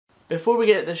before we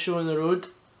get this show on the road,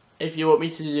 if you want me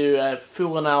to do a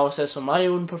full analysis on my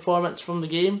own performance from the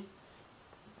game,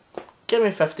 give me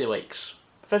 50 likes.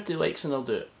 50 likes and I'll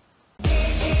do it.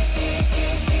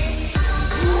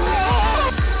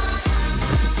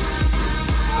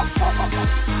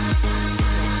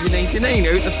 99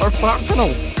 out the Fir Park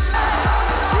Tunnel.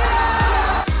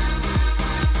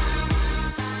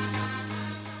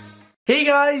 Hey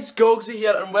guys, Goggsy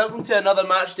here and welcome to another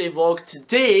matchday vlog.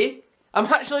 Today, I'm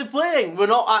actually playing. We're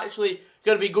not actually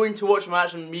going to be going to watch a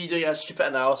match and me doing a stupid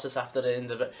analysis after the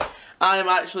end of it. I am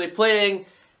actually playing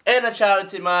in a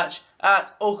charity match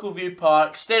at Oakview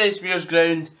Park, STENHOUSEMUIR's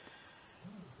ground,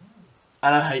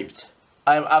 and I'm hyped.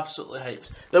 I am absolutely hyped.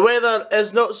 The weather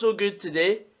is not so good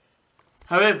today.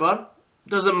 However,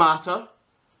 doesn't matter.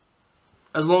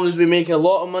 As long as we make a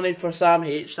lot of money for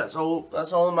SAMH, that's all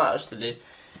that matters today.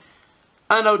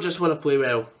 And I just want to play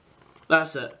well.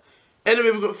 That's it.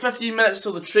 Anyway, we've got 15 minutes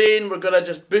till the train. We're gonna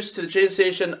just boost to the train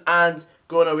station and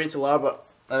go on our way to Larbert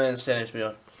and then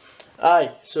STENHOUSEMUIR.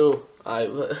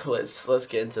 Let's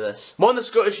get into this. I'm on the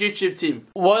Scottish YouTube team.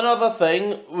 One other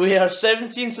thing, we are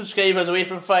 17 subscribers away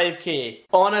from 5k.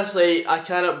 Honestly, I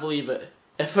cannot believe it.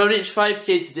 If I reach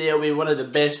 5k today, it'll be one of the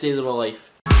best days of my life.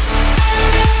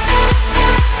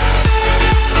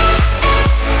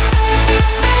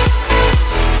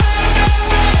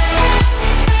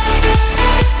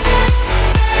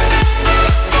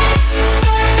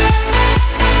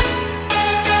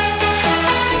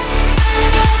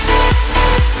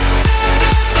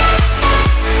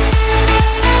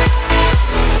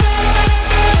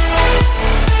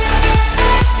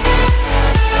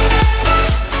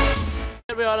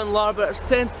 We are in Larbert, it's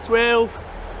 10 to 12,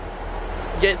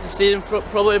 get to the stadium for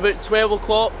probably about 12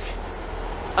 o'clock,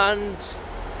 and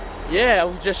yeah,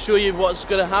 I'll just show you what's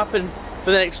going to happen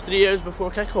for the next 3 hours before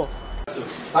kick-off.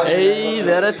 Hey,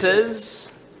 there it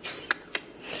is.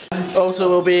 Also,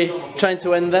 we'll be trying to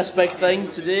win this big thing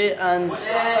today, and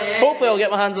hopefully I'll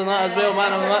get my hands on that as well,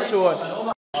 man of the match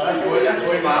awards.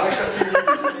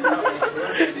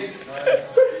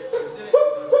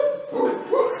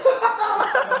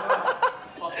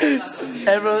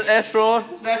 Everyone, S-roar.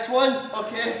 Next one,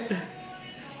 okay.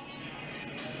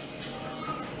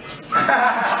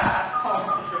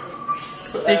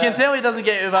 You can tell he doesn't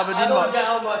get out of Aberdeen much. I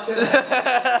don't get much.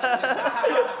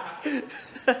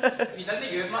 If he doesn't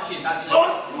get out much, he'd actually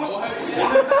know how to do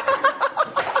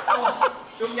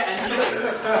it. Don't get in.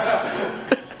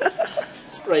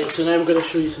 Right, so now I'm going to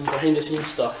show you some behind the scenes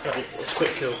stuff. Right, it's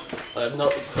quite cool. I've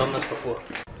not done this before.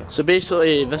 So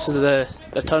basically, this is the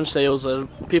turnstiles.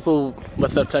 People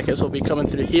with their tickets will be coming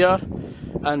through here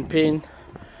and paying.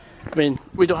 I mean,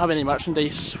 we don't have any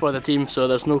merchandise for the team, so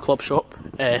there's no club shop.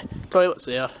 Toilets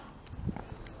there.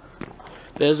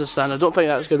 There's the stand. I don't think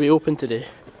that's going to be open today.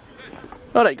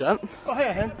 Alright, Grant. Oh,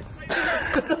 hey,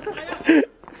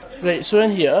 Right, so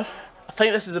in here, I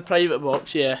think this is a private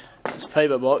box. Yeah, it's a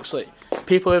private box. Like,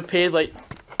 people who've paid like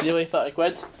nearly 30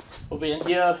 quid will be in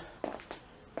here.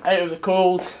 Out of the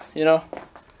cold, you know.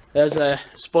 There's a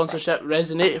sponsorship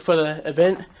Resonate for the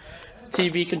event.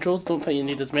 TV controls, don't think you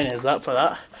need as many as that for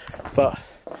that. But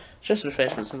it's just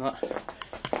refreshments and that.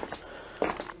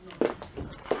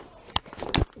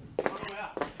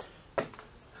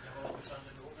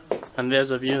 And there's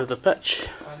a view of the pitch.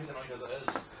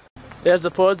 There's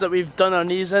the pods that we've done our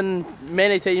knees in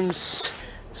many times.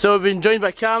 So we've been joined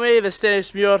by Cammy, the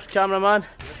STENHOUSEMUIR cameraman.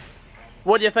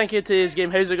 What do you think of today's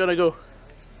game? How's it going to go?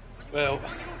 Well,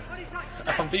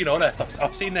 if I'm being honest,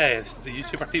 I've seen the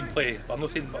YouTuber team play, but I've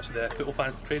not seen much of the football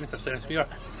fans training for STENHOUSEMUIR.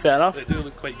 Fair enough. They do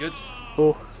look quite good.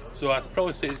 Oh. So I'd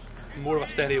probably say more of a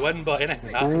steady win, but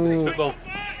anything can happen. It's football.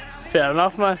 Fair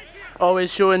enough, man.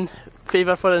 Always showing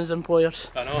favour for his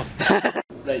employers. I know.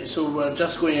 Right, so we're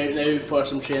just going out now for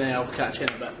some training. I'll catch you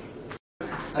in a bit.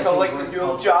 Collect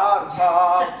your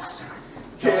jobs.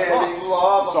 Getting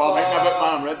love. So I'm making a bit,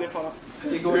 man. I'm ready for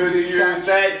it. Who do you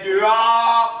think you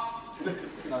are?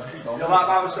 You're like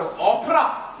that was some opera.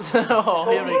 Oh,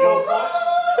 here we go.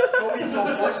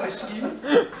 What's my scheme?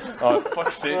 Oh,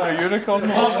 fuck's sake, a unicorn.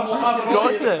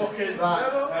 Got it.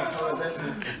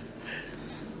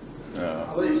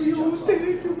 Yeah.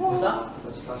 What's that?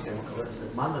 What's this last game?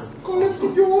 Collect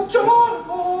your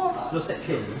jobs. So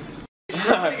 16. We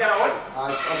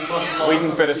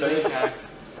can finish it.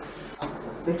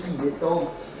 Sticky, it's all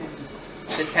sticky.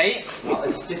 Is it tight? Oh,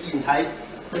 it's sticky and tight.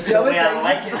 That's the way I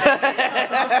like it.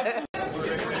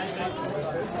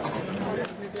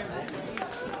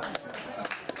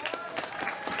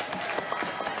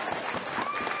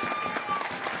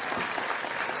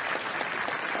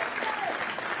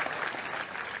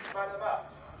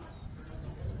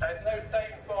 It's now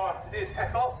time for today's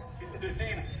kick-off. the two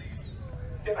teams.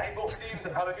 Get behind both teams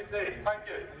and have a good day. Thank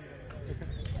you.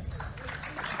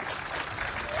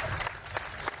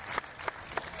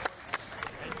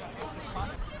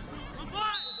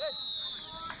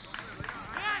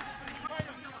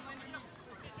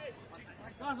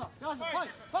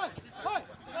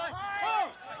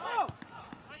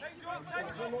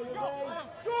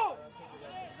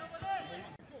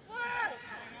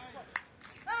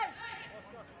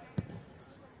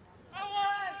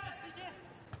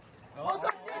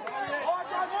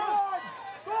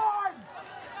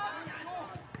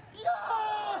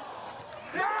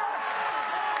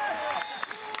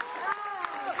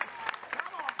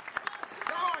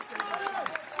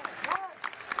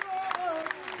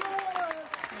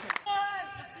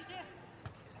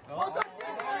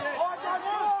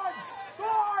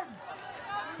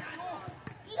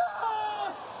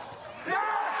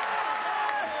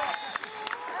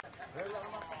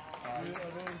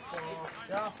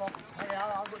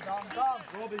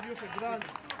 Robbie, you for Grant.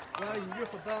 Ryan, you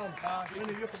for Dan.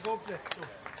 Winnie, you for Goggsy.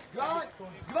 Grant!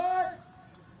 Grant!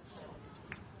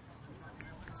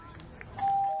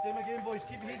 Same again, boys.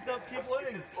 Keep your heads up, keep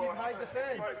looking. Keep high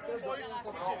defence. Go, boys.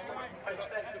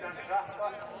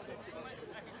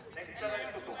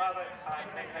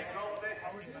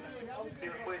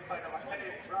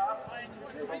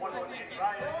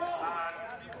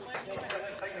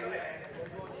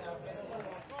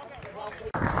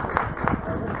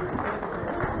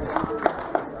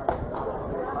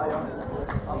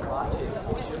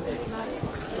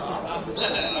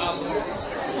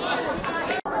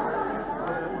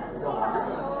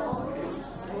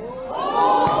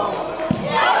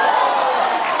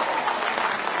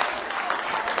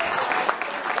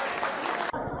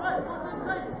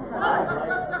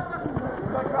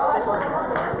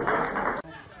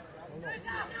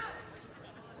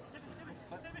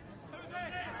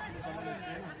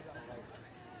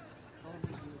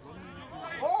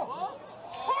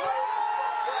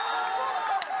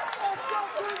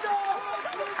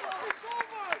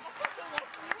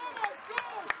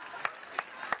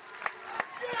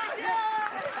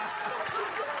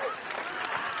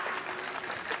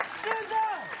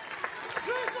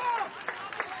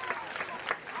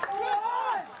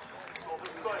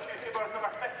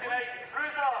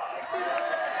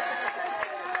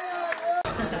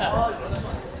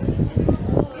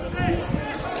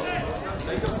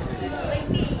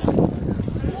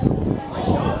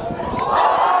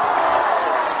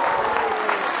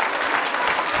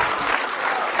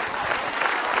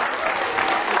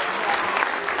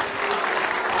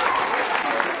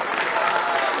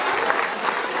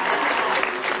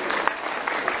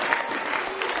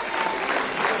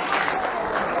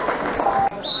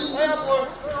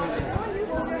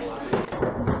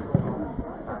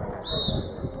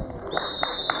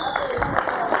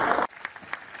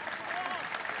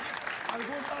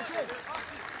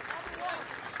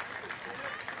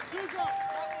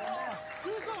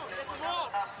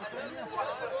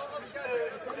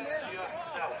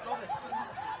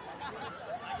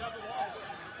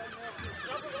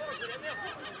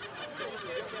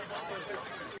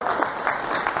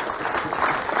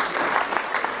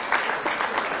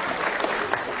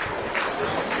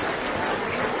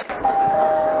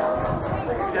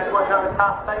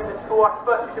 Half time, the score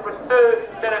 52,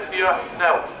 Theofficialgog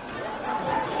 0.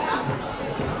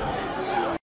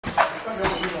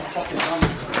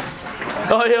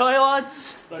 Oi, oi, lads!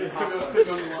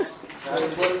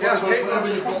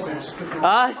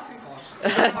 Aye,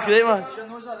 that's great, man.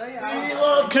 We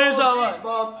love Cruiser, man. Goggsy's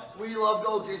mum. We love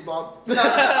Goggsy's mum.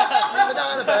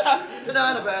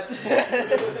 Banana bed.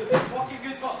 Fucking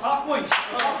good first half, boys.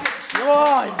 Come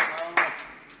on!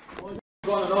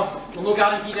 We're not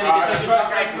guaranteed any decisions. That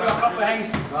guy threw a couple of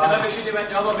things. The liver should have went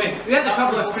the other way. We had a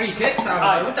couple of free kicks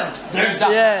there, with them.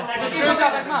 Yeah.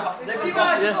 See,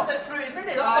 man, he popped it through in a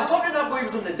minute. I'm talking that boy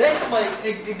was on the deck. I'm like,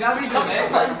 he grabbed his neck.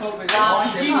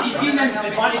 He's gaining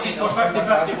advantages for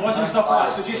 50-50 balls and stuff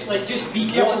like that, so just be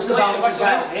careful. Watch the balance as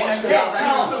well.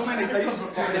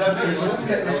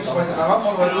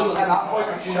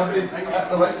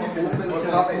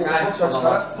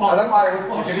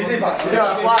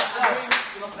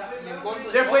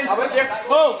 They're playing oh!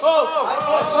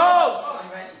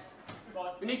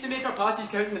 We need to make our passes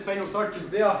count in the final third because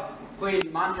they are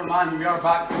playing man for man and we are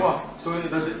back four. So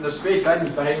there's space in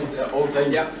behind at all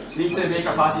times. Yep. So we need to make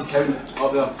our passes count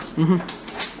up there.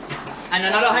 And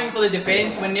another thing for the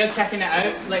defence, when they're kicking it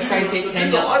out, let's try and take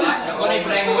 10 yards back. They're going to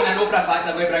bring on, I know for a fact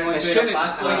they're going to bring on two of the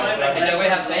fast boys, and they're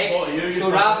going to have legs. So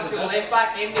rather than the left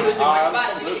back, empty who's the wing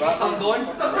back, so you need to be turned on.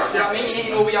 Do you know what I mean? You need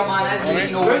to know where your man is, you need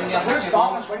to know when they're Who's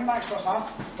starting this wing backs first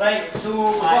half? Right, so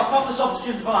we've got a couple of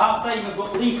substitutions for half time. We've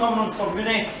got Lee coming on for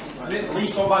Rooney.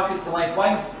 Lee's gone back out to left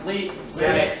wing. Lee,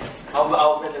 Rooney.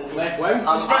 I'll bring in left wing.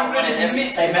 I'll spring through the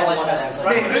teammates.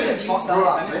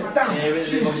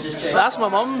 That's my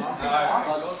mum.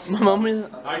 My mum is.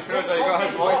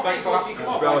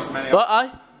 What?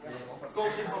 Aye.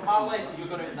 Gogsy for Marley, you're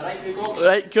going out in the right way, Gogs.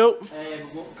 Right, cool.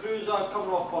 We've got Cruiser coming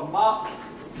off for Mark.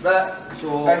 So,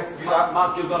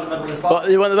 Mark, you're going in the middle of the park. What,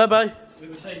 you want the bib, aye? We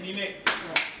beside me, mate.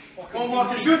 Come on,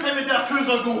 Marcus, you time with that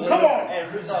Cruiser goal. Come on!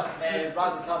 Cruiser,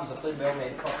 Raz and Cams are playing well,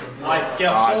 mate. Fucking Aye,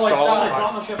 yeah, solid solid.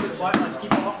 partnership with Black, let's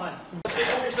keep it up, man.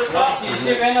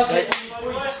 Save energy for these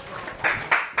boys.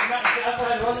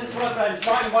 Everyone running front and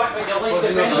starting back with their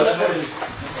legs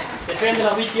defending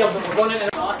a weak here, but we're running in.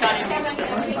 I can't even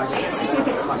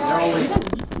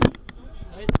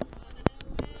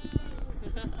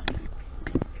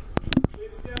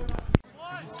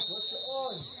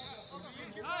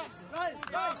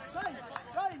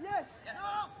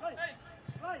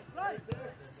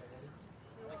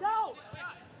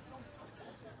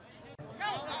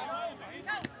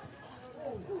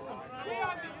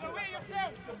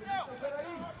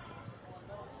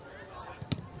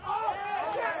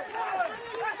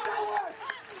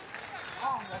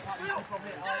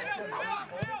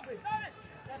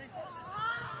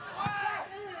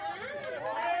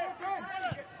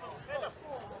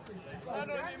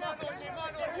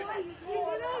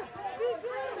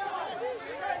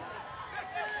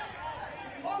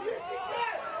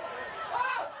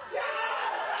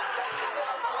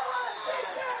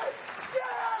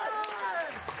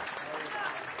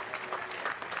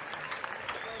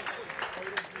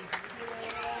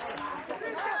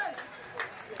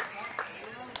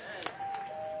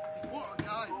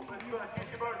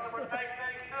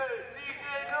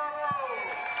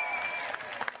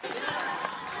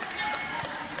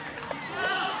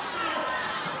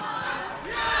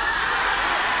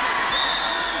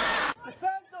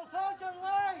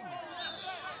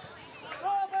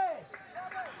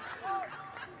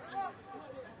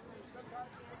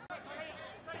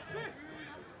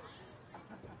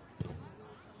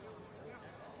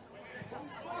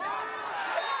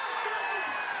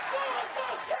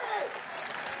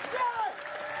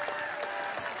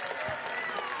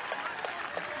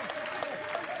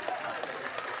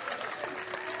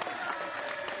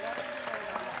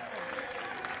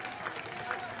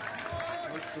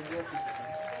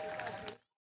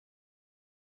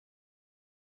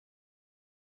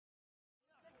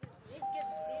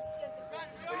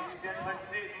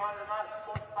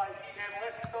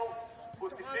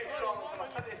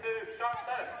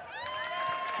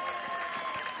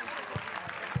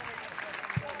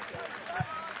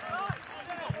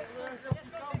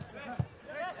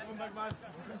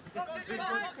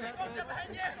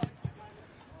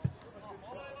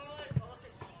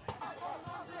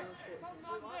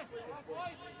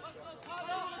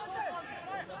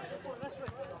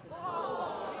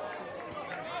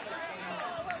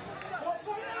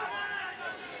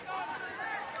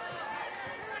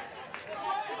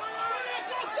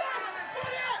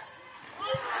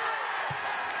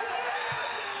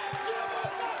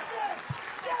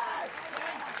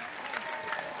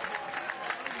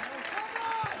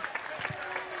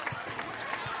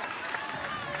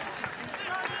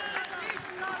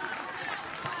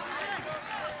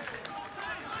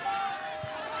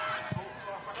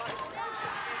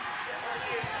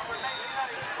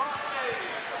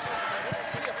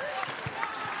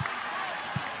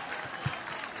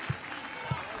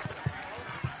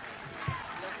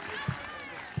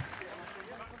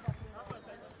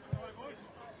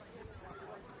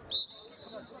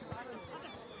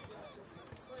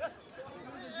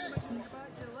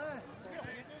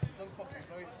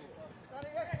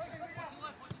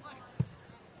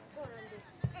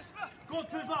Go,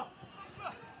 Cruiser!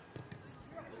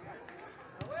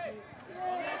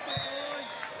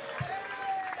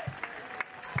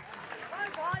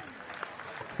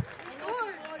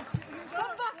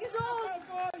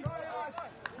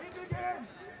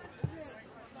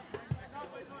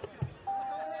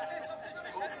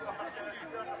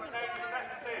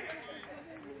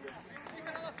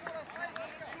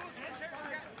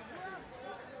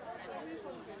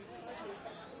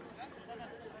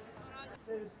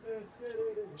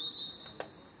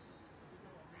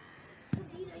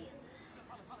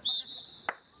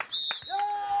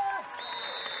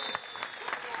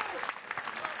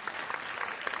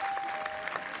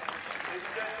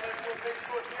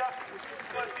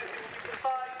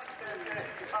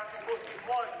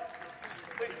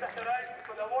 Please stick around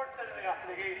for the award ceremony after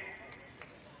the game.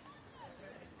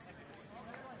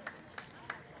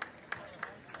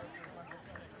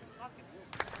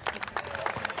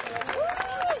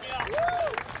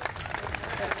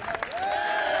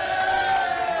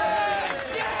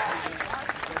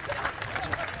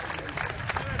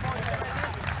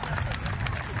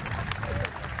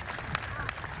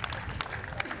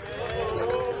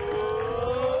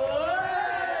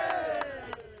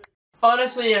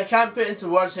 Honestly, I can't put into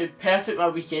words how perfect my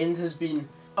weekend has been.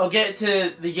 I'll get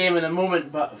to the game in a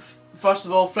moment, but first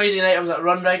of all, Friday night I was at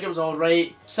Runaway, it was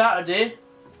alright. Saturday,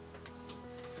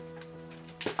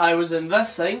 I was in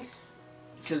this thing,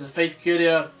 because the Fife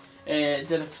Courier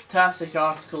did a fantastic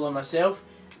article on myself.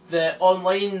 The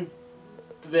online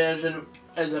version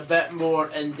is a bit more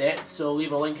in-depth, so I'll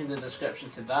leave a link in the description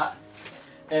to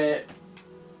that.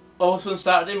 Also on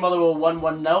Saturday, Motherwell won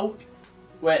 1-0,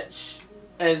 which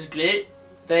is great.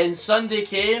 Then Sunday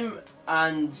came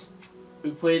and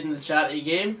we played in the charity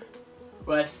game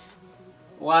with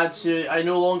lads who I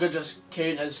no longer just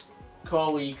count as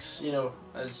colleagues, you know,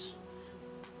 as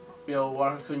we all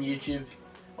work on YouTube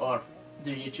or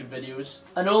do YouTube videos.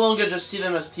 I no longer just see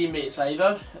them as teammates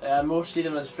either, I more see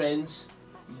them as friends,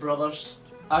 brothers.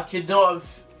 I could not have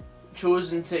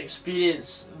chosen to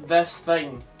experience this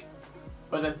thing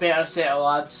with a better set of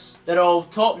lads. They're all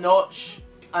top notch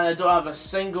and I don't have a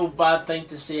single bad thing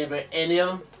to say about any of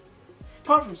them.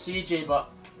 Apart from CJ,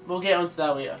 but we'll get onto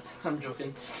that later. I'm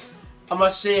joking. I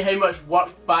must say how much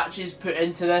work Batches put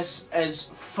into this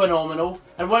is phenomenal.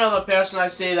 And one other person I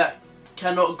say that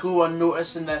cannot go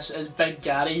unnoticed in this is Big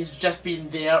Gary. He's just been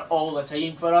there all the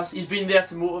time for us. He's been there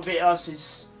to motivate us.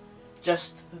 He's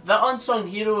just the unsung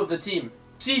hero of the team.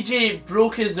 CJ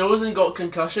broke his nose and got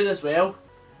concussion as well,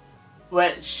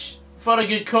 which for a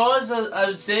good cause I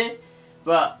would say.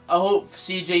 But I hope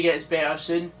CJ gets better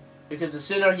soon, because the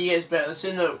sooner he gets better, the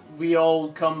sooner we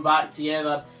all come back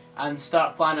together and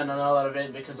start planning another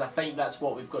event, because I think that's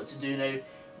what we've got to do now.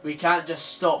 We can't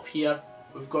just stop here,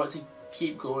 we've got to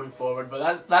keep going forward.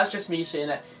 But that's just me saying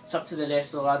it. It's up to the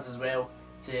rest of the lads as well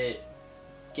to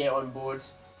get on board.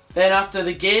 Then after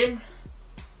the game,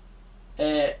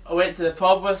 I went to the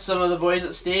pub with some of the boys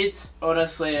that stayed.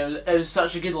 Honestly, it was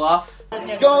such a good laugh.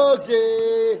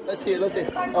 Goggsy! Let's see, let's see.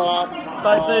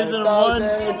 5001.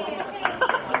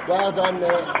 Well done,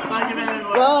 mate. Thank you very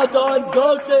much. Well done,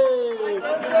 Goggsy!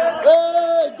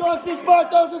 Hey, Goggsy's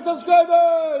 5,000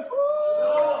 subscribers!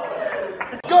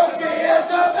 Goggsy is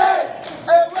the best!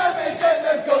 And when we get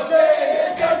the Goggsy,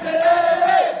 it goes in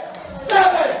 8,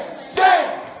 7, 6,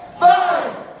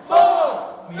 5,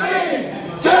 4, 3,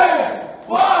 2,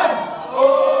 1.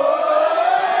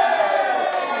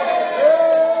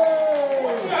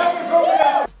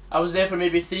 I was there for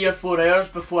maybe 3 or 4 hours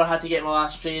before I had to get my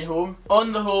last train home.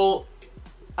 On the whole,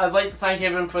 I'd like to thank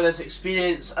everyone for this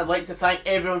experience. I'd like to thank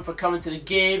everyone for coming to the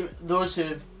game, those who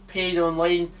have paid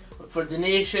online for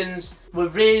donations.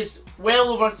 We've raised well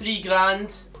over 3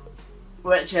 grand,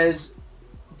 which is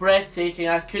breathtaking.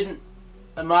 I couldn't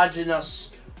imagine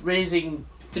us raising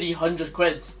 300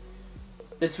 quid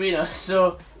between us.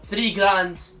 So 3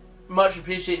 grand, much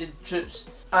appreciated, troops.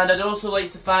 And I'd also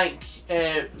like to thank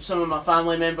some of my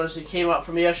family members who came up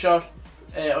from Ayrshire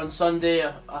on Sunday.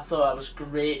 I thought it was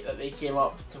great that they came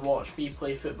up to watch me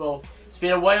play football. It's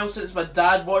been a while since my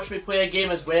dad watched me play a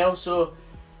game as well, so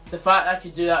the fact I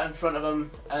could do that in front of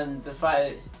him and the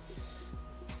fact that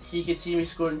he could see me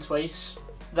scoring twice,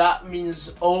 that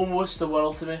means almost the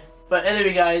world to me. But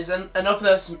anyway guys, enough of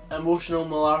this emotional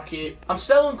malarkey. I'm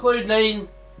still on cloud 9.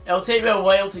 It'll take me a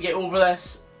while to get over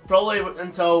this, probably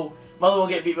until Motherwell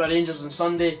get beat by Rangers on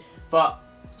Sunday, but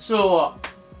so what?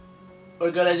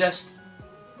 We're gonna just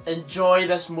enjoy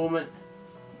this moment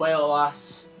while it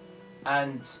lasts,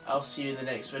 and I'll see you in the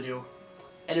next video.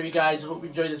 Anyway guys, I hope you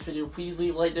enjoyed this video. Please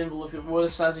leave a like down below if you want more of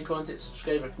the Sazzy content,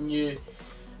 subscribe if you're new.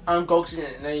 I'm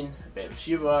goggsysaan, I bet if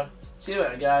you were. See you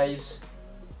later guys.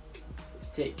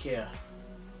 Take care.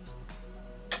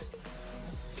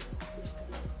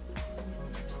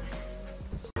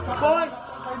 Boys!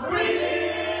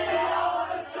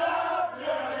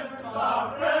 Champions,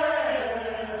 my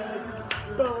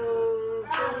friends!